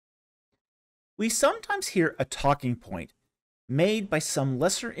We sometimes hear a talking point made by some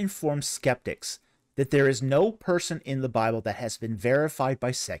lesser-informed skeptics that there is no person in the Bible that has been verified by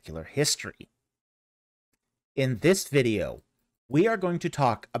secular history. In this video, we are going to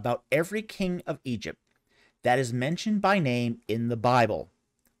talk about every king of Egypt that is mentioned by name in the Bible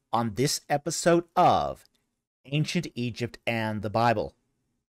on this episode of Ancient Egypt and the Bible.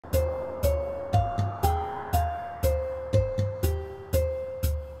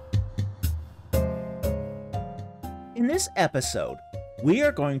 In this episode, we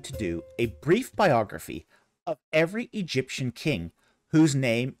are going to do a brief biography of every Egyptian king whose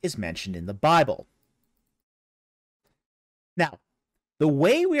name is mentioned in the Bible. Now, the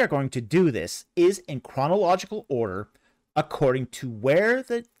way we are going to do this is in chronological order according to where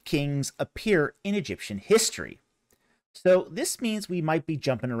the kings appear in Egyptian history. So this means we might be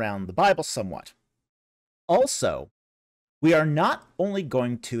jumping around the Bible somewhat. Also, we are not only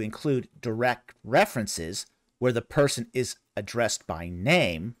going to include direct references where the person is addressed by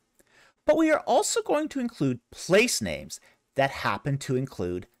name, but we are also going to include place names that happen to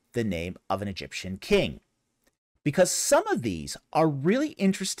include the name of an Egyptian king, because some of these are really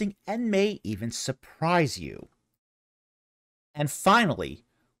interesting and may even surprise you. And finally,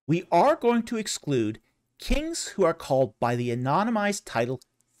 we are going to exclude kings who are called by the anonymized title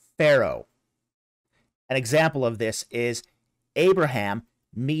Pharaoh. An example of this is Abraham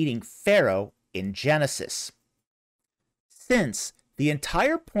meeting Pharaoh in Genesis. Since the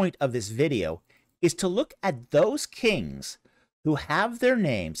entire point of this video is to look at those kings who have their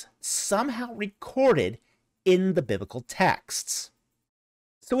names somehow recorded in the biblical texts.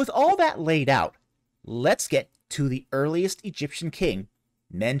 So with all that laid out, let's get to the earliest Egyptian king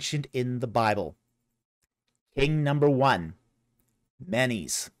mentioned in the Bible. King number 1,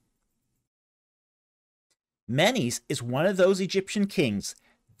 Menes. Menes is one of those Egyptian kings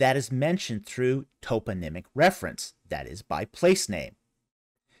that is mentioned through toponymic reference, that is, by place name.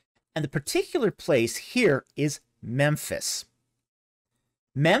 And the particular place here is Memphis.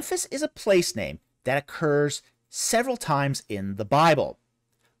 Memphis is a place name that occurs several times in the Bible.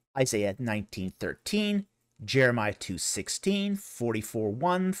 Isaiah 19:13, Jeremiah 2:16,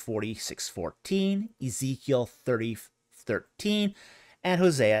 44:1, 46:14, Ezekiel 30:13, and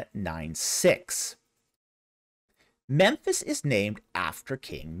Hosea 9:6. Memphis is named after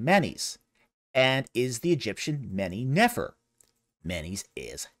King Menes, and is the Egyptian Mene-Nefer. Menes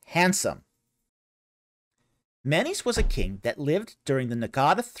is handsome. Menes was a king that lived during the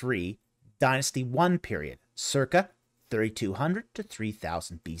Nagata III Dynasty I period, circa 3200 to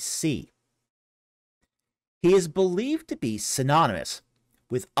 3000 BC. He is believed to be synonymous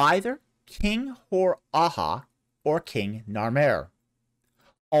with either King Hor-Aha or King Narmer,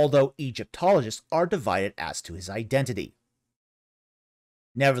 although Egyptologists are divided as to his identity.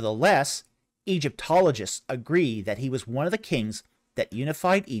 Nevertheless, Egyptologists agree that he was one of the kings that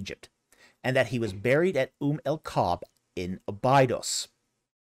unified Egypt, and that he was buried at el-Kab in Abydos.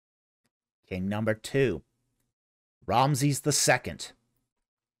 King number 2, Ramses II.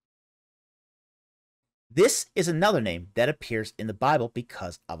 This is another name that appears in the Bible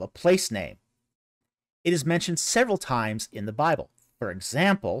because of a place name. It is mentioned several times in the Bible. For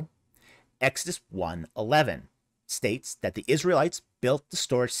example, Exodus 1:11 states that the Israelites built the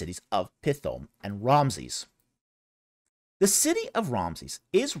storage cities of Pithom and Ramses. The city of Ramses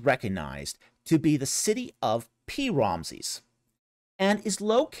is recognized to be the city of P-Ramses and is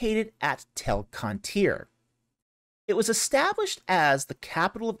located at Tel Qantir. It was established as the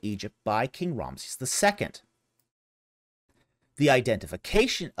capital of Egypt by King Ramses II. The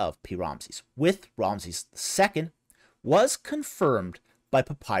identification of P-Ramses with Ramses II was confirmed by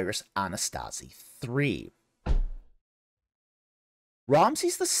Papyrus Anastasi III.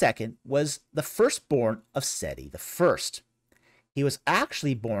 Ramses II was the firstborn of Seti I. He was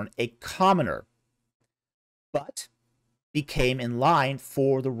actually born a commoner, but became in line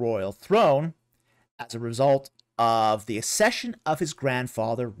for the royal throne as a result of the accession of his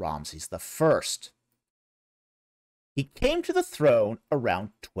grandfather Ramses I. He came to the throne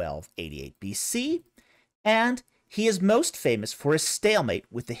around 1288 BC, and he is most famous for his stalemate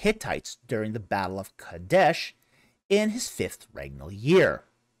with the Hittites during the Battle of Kadesh in his 5th regnal year.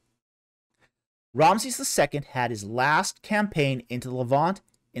 Ramses II had his last campaign into the Levant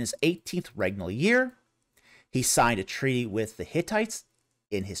in his 18th regnal year. He signed a treaty with the Hittites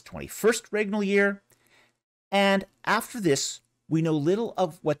in his 21st regnal year, and after this, we know little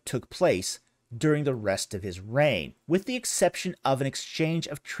of what took place during the rest of his reign, with the exception of an exchange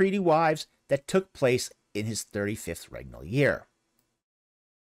of treaty wives that took place in his 35th regnal year.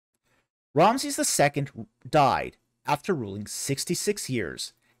 Ramses II died after ruling 66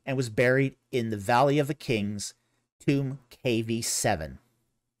 years and was buried in the Valley of the Kings, tomb KV7.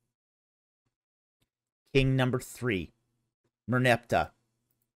 King number 3, Merneptah.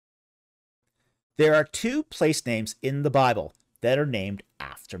 There are 2 place names in the Bible that are named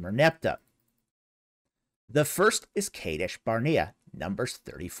after Merneptah. The first is Kadesh Barnea, Numbers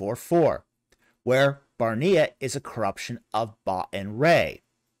 34:4, where Barnea is a corruption of Ba and Re,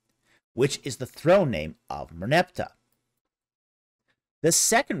 which is the throne name of Merneptah. The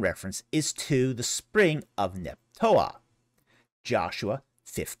second reference is to the spring of Neptoah, Joshua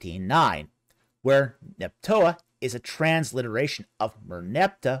 15:9, where Neptoah is a transliteration of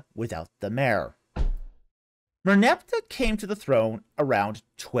Merneptah without the mer. Merneptah came to the throne around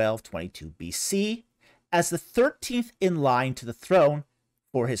 1222 BC as the 13th in line to the throne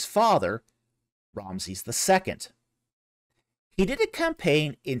for his father, Ramses II. He did a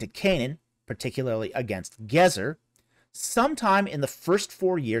campaign into Canaan, particularly against Gezer, sometime in the first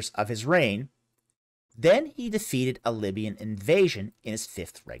 4 years of his reign. Then he defeated a Libyan invasion in his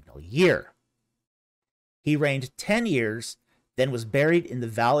 5th regnal year. He reigned 10 years, then was buried in the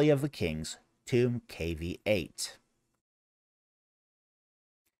Valley of the Kings, tomb KV8.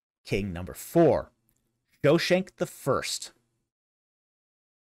 King number 4, Shoshenq I.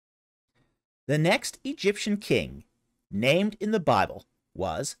 The next Egyptian king named in the Bible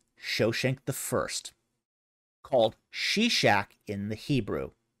was Shoshenq I, called Shishak in the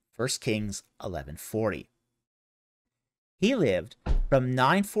Hebrew, 1 Kings 11:40. He lived from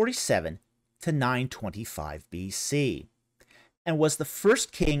 947 to 925 BC and was the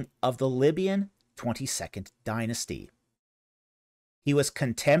first king of the Libyan 22nd dynasty. He was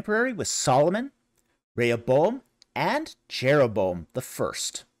contemporary with Solomon, Rehoboam, and Jeroboam I.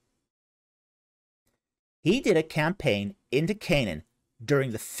 He did a campaign into Canaan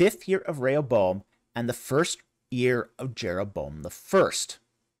during the 5th year of Rehoboam and the 1st year of Jeroboam I.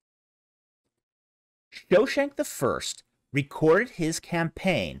 Shoshenq I recorded his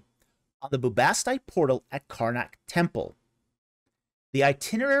campaign on the Bubastite portal at Karnak Temple. The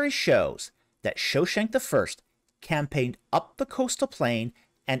itinerary shows that Shoshenq I campaigned up the coastal plain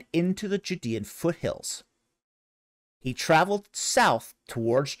and into the Judean foothills. He traveled south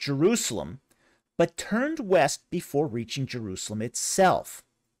towards Jerusalem, but turned west before reaching Jerusalem itself.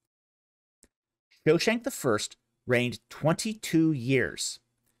 Shoshenq I reigned 22 years.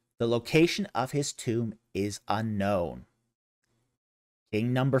 The location of his tomb is unknown.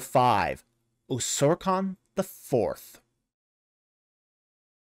 King number 5, Usorkon IV.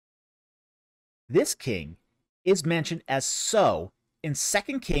 This king is mentioned as So in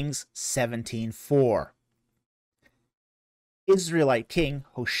 2 Kings 17:4. Israelite king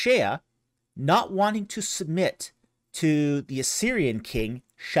Hoshea, not wanting to submit to the Assyrian king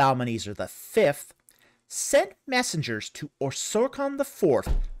Shalmaneser V, sent messengers to Usorkon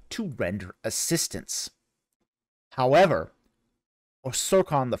IV to render assistance. However,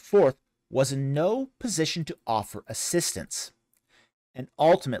 Usorkon IV was in no position to offer assistance, and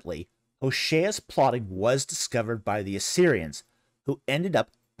ultimately Hoshea's plotting was discovered by the Assyrians, who ended up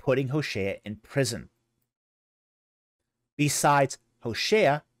putting Hoshea in prison. Besides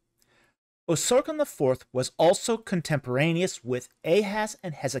Hoshea, Usorkon IV was also contemporaneous with Ahaz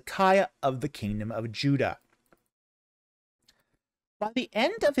and Hezekiah of the kingdom of Judah. By the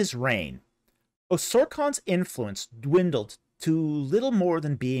end of his reign, Usorkon's influence dwindled to little more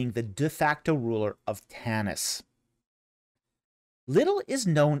than being the de facto ruler of Tanis. Little is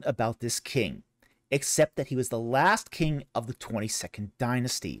known about this king, except that he was the last king of the 22nd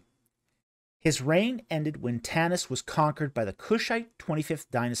dynasty. His reign ended when Tanis was conquered by the Kushite 25th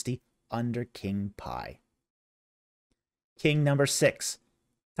dynasty under King Pi. King number 6,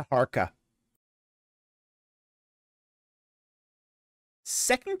 Taharka.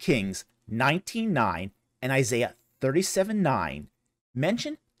 2 Kings 19:9 and Isaiah 37:9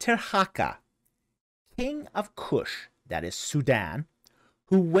 mention Tirhaka, king of Cush, that is Sudan,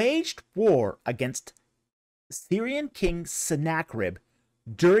 who waged war against Syrian king Sennacherib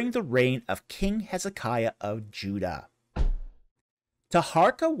during the reign of King Hezekiah of Judah.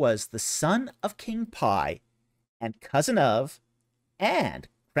 Taharka was the son of King Pi and cousin of and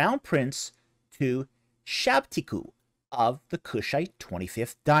crown prince to Shabtiku of the Kushite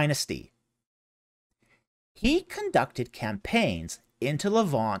 25th dynasty. He conducted campaigns into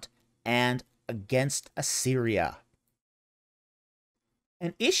Levant and against Assyria.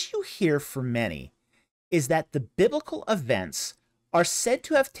 An issue here for many is that the biblical events are said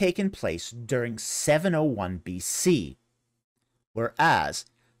to have taken place during 701 BC, whereas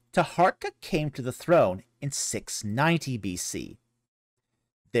Taharka came to the throne in 690 BC.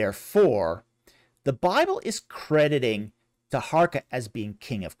 Therefore, the Bible is crediting Taharka as being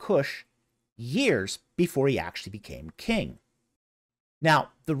king of Kush years before he actually became king. Now,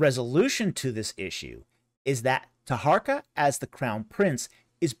 the resolution to this issue is that Taharka as the crown prince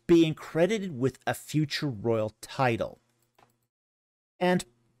is being credited with a future royal title. And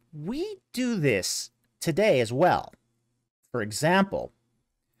we do this today as well. For example,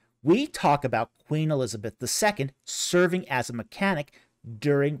 we talk about Queen Elizabeth II serving as a mechanic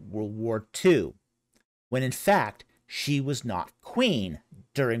during World War II, when in fact she was not queen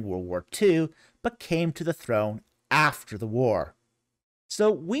during World War II, but came to the throne after the war.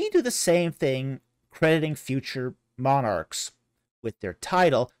 So we do the same thing, crediting future monarchs with their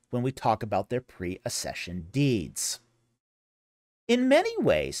title when we talk about their pre-accession deeds. In many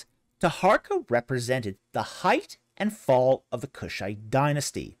ways, Taharka represented the height and fall of the Kushite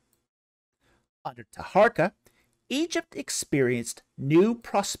dynasty. Under Taharka, Egypt experienced new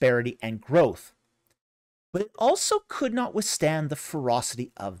prosperity and growth, but it also could not withstand the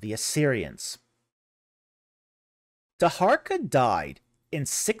ferocity of the Assyrians. Taharka died in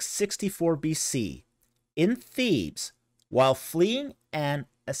 664 BC in Thebes while fleeing an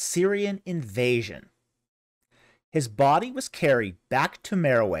Assyrian invasion. His body was carried back to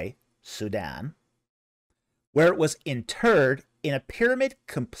Meroe, Sudan, where it was interred in a pyramid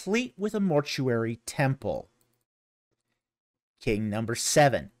complete with a mortuary temple. King number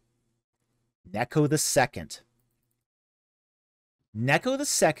 7, Necho II. Necho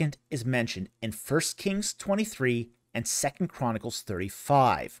II is mentioned in 1 Kings 23 and 2 Chronicles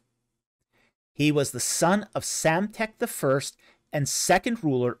 35. He was the son of Psamtik I and second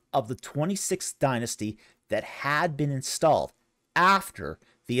ruler of the 26th dynasty that had been installed after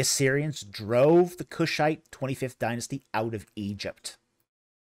the Assyrians drove the Kushite 25th dynasty out of Egypt.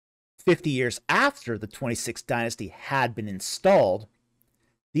 50 years after the 26th dynasty had been installed,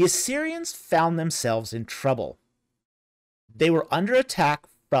 the Assyrians found themselves in trouble. They were under attack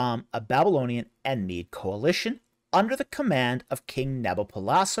from a Babylonian and Mede coalition under the command of King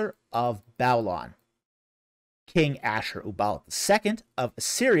Nabopolassar of Babylon. King Ashur-ubal II of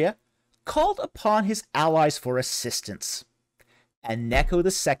Assyria called upon his allies for assistance, and Necho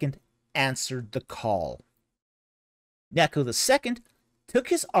II answered the call. Necho II took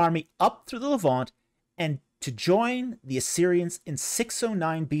his army up through the Levant and to join the Assyrians in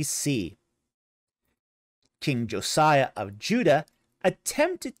 609 BC. King Josiah of Judah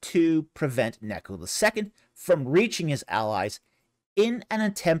attempted to prevent Necho II from reaching his allies in an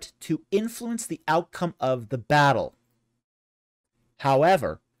attempt to influence the outcome of the battle.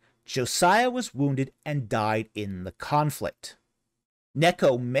 However, Josiah was wounded and died in the conflict.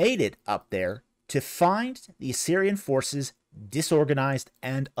 Necho made it up there to find the Assyrian forces disorganized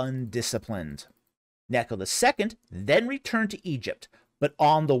and undisciplined. Necho II then returned to Egypt, but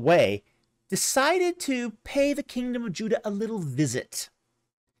on the way decided to pay the kingdom of Judah a little visit.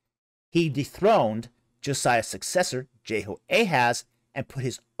 He dethroned Josiah's successor, Jehoahaz, and put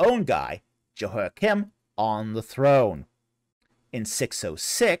his own guy, Jehoiakim, on the throne. In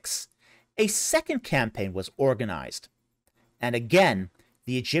 606, a second campaign was organized, and again,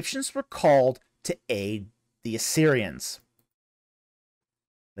 the Egyptians were called to aid the Assyrians.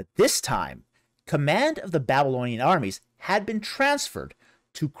 But this time, command of the Babylonian armies had been transferred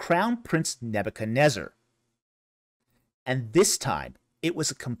to Crown Prince Nebuchadnezzar. And this time, it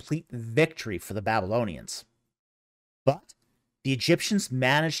was a complete victory for the Babylonians. But the Egyptians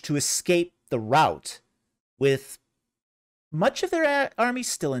managed to escape the rout with much of their army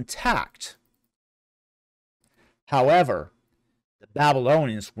still intact. However, the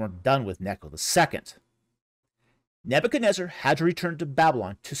Babylonians weren't done with Necho II. Nebuchadnezzar had to return to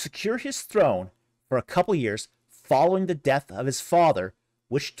Babylon to secure his throne for a couple years following the death of his father,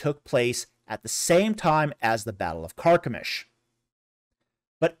 which took place at the same time as the Battle of Carchemish.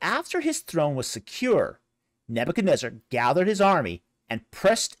 But after his throne was secure, Nebuchadnezzar gathered his army and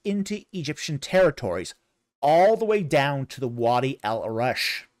pressed into Egyptian territories all the way down to the Wadi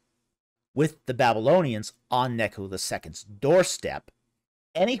al-Arash. With the Babylonians on Necho II's doorstep,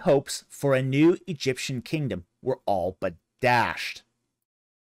 any hopes for a new Egyptian kingdom were all but dashed.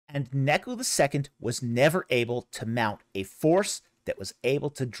 And Necho II was never able to mount a force that was able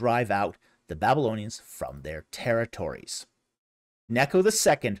to drive out the Babylonians from their territories. Necho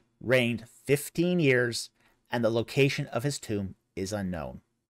II reigned 15 years, and the location of his tomb is unknown.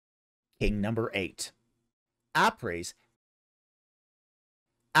 King number 8. Apres,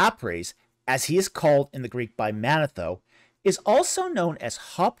 as he is called in the Greek by Manetho, is also known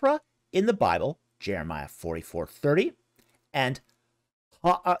as Hopra in the Bible, Jeremiah 44:30, and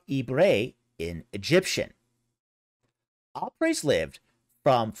Ha-Ibre in Egyptian. Apres lived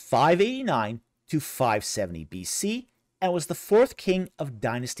from 589 to 570 BC and was the fourth king of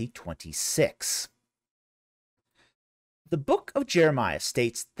Dynasty 26. The book of Jeremiah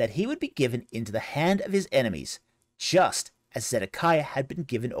states that he would be given into the hand of his enemies, just as Zedekiah had been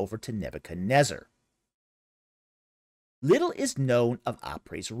given over to Nebuchadnezzar. Little is known of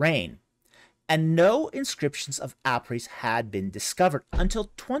Apre's reign, and no inscriptions of Apres had been discovered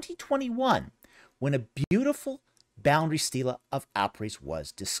until 2021, when a beautiful boundary stela of Apres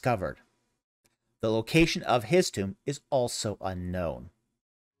was discovered. The location of his tomb is also unknown.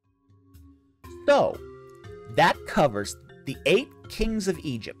 So, that covers the 8 kings of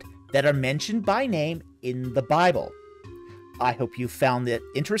Egypt that are mentioned by name in the Bible. I hope you found it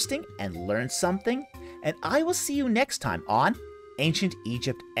interesting and learned something, and I will see you next time on Ancient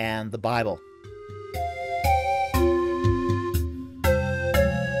Egypt and the Bible.